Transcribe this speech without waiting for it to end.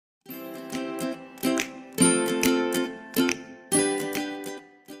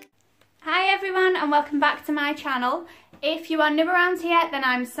and welcome back to my channel. If you are new around here, then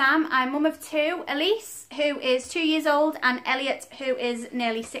I'm Sam. I'm mum of two, Elise, who is 2 years old, and Elliot, who is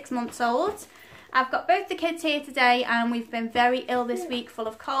nearly 6 months old. I've got both the kids here today, and we've been very ill this week, full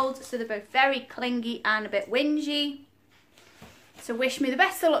of cold, so they're both very clingy and a bit whingy. So wish me the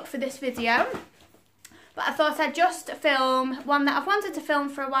best of luck for this video. But I thought I'd just film one that I've wanted to film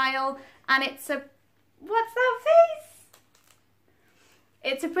for a while, and it's a... what's that face?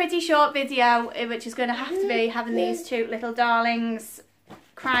 It's a pretty short video, which is going to have to be having these two little darlings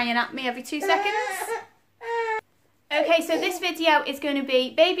crying at me every 2 seconds. Okay, so this video is going to be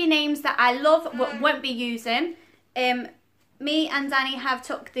baby names that I love but won't be using. Me and Danny have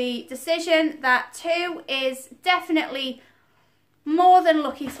took the decision that 2 is definitely more than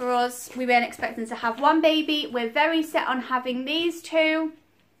lucky for us. We weren't expecting to have 1 baby. We're very set on having these 2.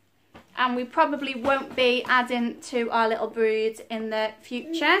 And we probably won't be adding to our little brood in the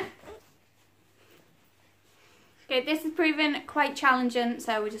future. Okay, this is proving quite challenging,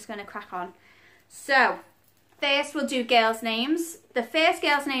 so we're just going to crack on. So, first we'll do girls' names. The first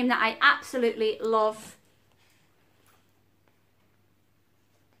girl's name that I absolutely love.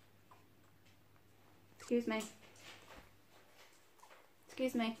 Excuse me.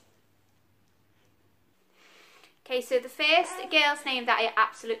 Excuse me. Okay, so the first girl's name that I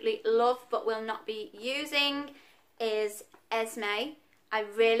absolutely love but will not be using is Esme. I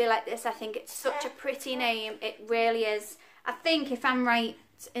really like this. I think it's such a pretty name. It really is. I think, if I'm right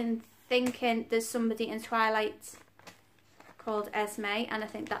in thinking, there's somebody in Twilight called Esme, and I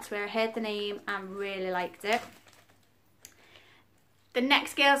think that's where I heard the name and really liked it. The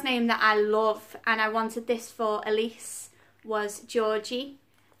next girl's name that I love, and I wanted this for Elise, was Georgie.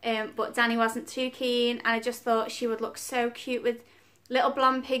 But Danny wasn't too keen, and I just thought she would look so cute with little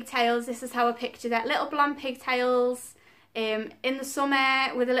blonde pigtails. This is how I pictured it. Little blonde pigtails in the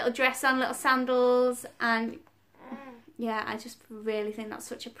summer with a little dress on, little sandals, and yeah, I just really think that's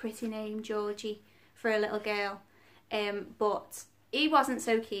such a pretty name, Georgie, for a little girl. But he wasn't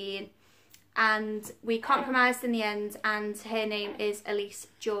so keen, and we compromised in the end, and her name is Elise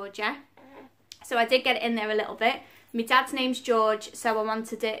Georgia. So I did get it in there a little bit. My dad's name's George, so I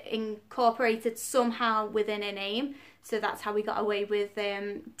wanted it incorporated somehow within a name. So that's how we got away with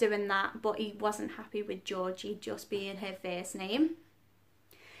doing that. But he wasn't happy with Georgie just being her first name.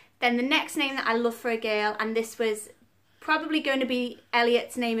 Then the next name that I love for a girl, and this was probably going to be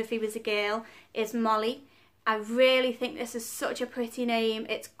Elliot's name if he was a girl, is Molly. I really think this is such a pretty name.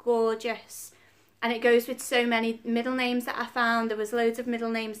 It's gorgeous. And it goes with so many middle names that I found. There was loads of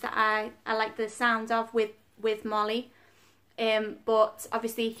middle names that I like the sound of with Molly, but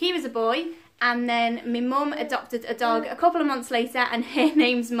obviously he was a boy, and then my mum adopted a dog a couple of months later, and her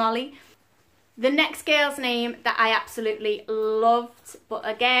name's Molly. The next girl's name that I absolutely loved, but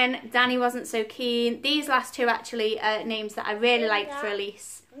again Danny wasn't so keen. These last two actually are names that I really liked for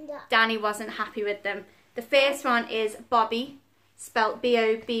Elise. Danny wasn't happy with them. The first one is Bobby, spelt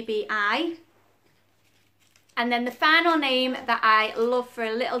B-O-B-B-I. And then the final name that I love for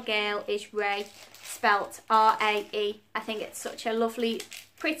a little girl is Ray, spelt R-A-E. I think it's such a lovely,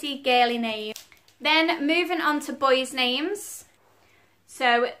 pretty, girly name. Then moving on to boys' names.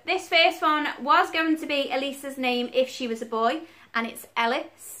 So this first one was going to be Elisa's name if she was a boy, and it's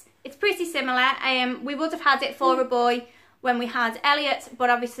Ellis. It's pretty similar. We would have had it for a boy when we had Elliot, but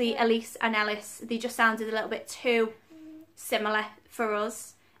obviously Elise and Ellis, they just sounded a little bit too similar for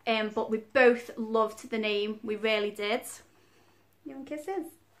us. But we both loved the name. We really did. You want kisses?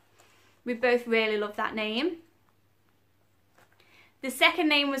 We both really loved that name. The second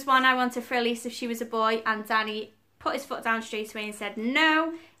name was one I wanted for Elise if she was a boy, and Danny put his foot down straight away and said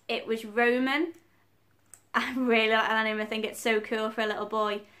no. It was Roman. I really like that name. I think it's so cool for a little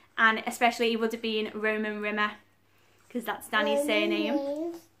boy, and especially it would have been Roman Rimmer, because that's Danny's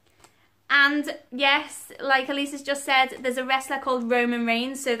surname. And yes, like Elise has just said, there's a wrestler called Roman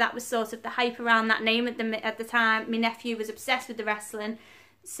Reigns, so that was sort of the hype around that name at the time. My nephew was obsessed with the wrestling,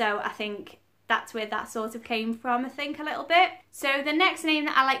 so I think that's where that sort of came from, I think, a little bit. So the next name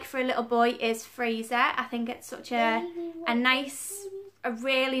that I like for a little boy is Fraser. I think it's such a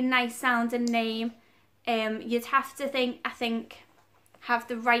really nice sounding name. You'd have to have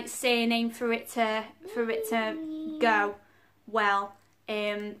the right surname for it to go well.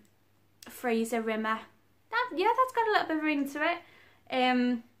 Fraser Rimmer. That's got a little bit of ring to it.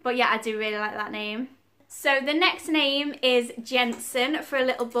 But yeah, I do really like that name. So the next name is Jensen for a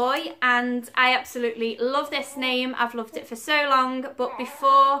little boy, and I absolutely love this name. I've loved it for so long, but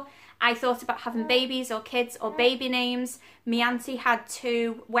before I thought about having babies or kids or baby names, my auntie had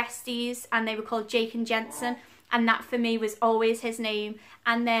 2 Westies, and they were called Jake and Jensen. and that for me was always his name.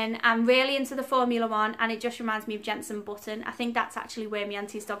 And then I'm really into the Formula One, and it just reminds me of Jenson Button. I think that's actually where my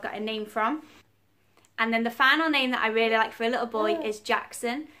auntie's dog got a name from. And then the final name that I really like for a little boy is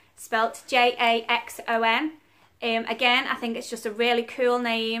Jackson, spelt Jaxon. Again, I think it's just a really cool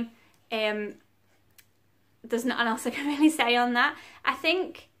name. There's nothing else I can really say on that. I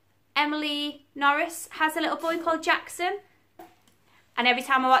think Emily Norris has a little boy called Jackson. And every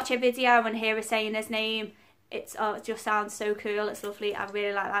time I watch a video and hear her saying his name, it just sounds so cool. It's lovely. I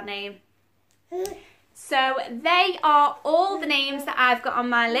really like that name. So they are all the names that I've got on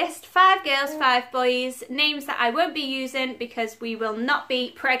my list. 5 girls, 5 boys. Names that I won't be using because we will not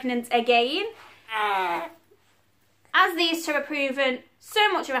be pregnant again. As these two are proven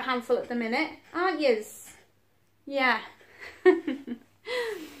so much of a handful at the minute, aren't yous? Yeah.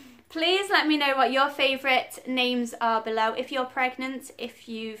 Please let me know what your favourite names are below. If you're pregnant, if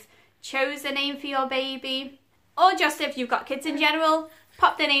you've chose a name for your baby, or just if you've got kids in general,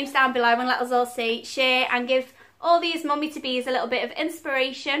 pop their names down below and let us all see, share, and give all these mummy-to-bees a little bit of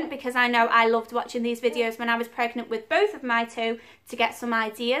inspiration, because I know I loved watching these videos when I was pregnant with both of my two to get some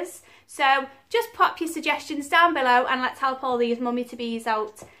ideas. So just pop your suggestions down below and let's help all these mummy-to-bees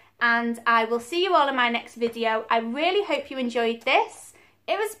out. And I will see you all in my next video. I really hope you enjoyed this.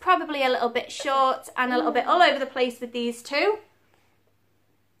 It was probably a little bit short and a little bit all over the place with these two.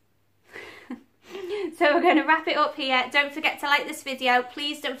 So we're going to wrap it up here. Don't forget to like this video.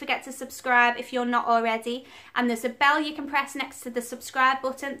 Please don't forget to subscribe if you're not already. And there's a bell you can press next to the subscribe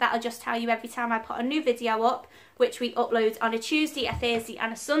button. That'll just tell you every time I put a new video up, which we upload on a Tuesday, a Thursday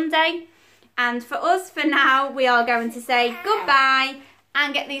and a Sunday. And for us, for now, we are going to say goodbye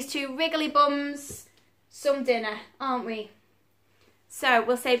and get these two wriggly bums some dinner, aren't we? So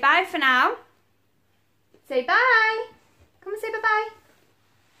we'll say bye for now. Say bye. Come and say bye-bye.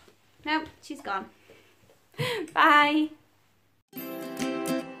 No, she's gone. Bye.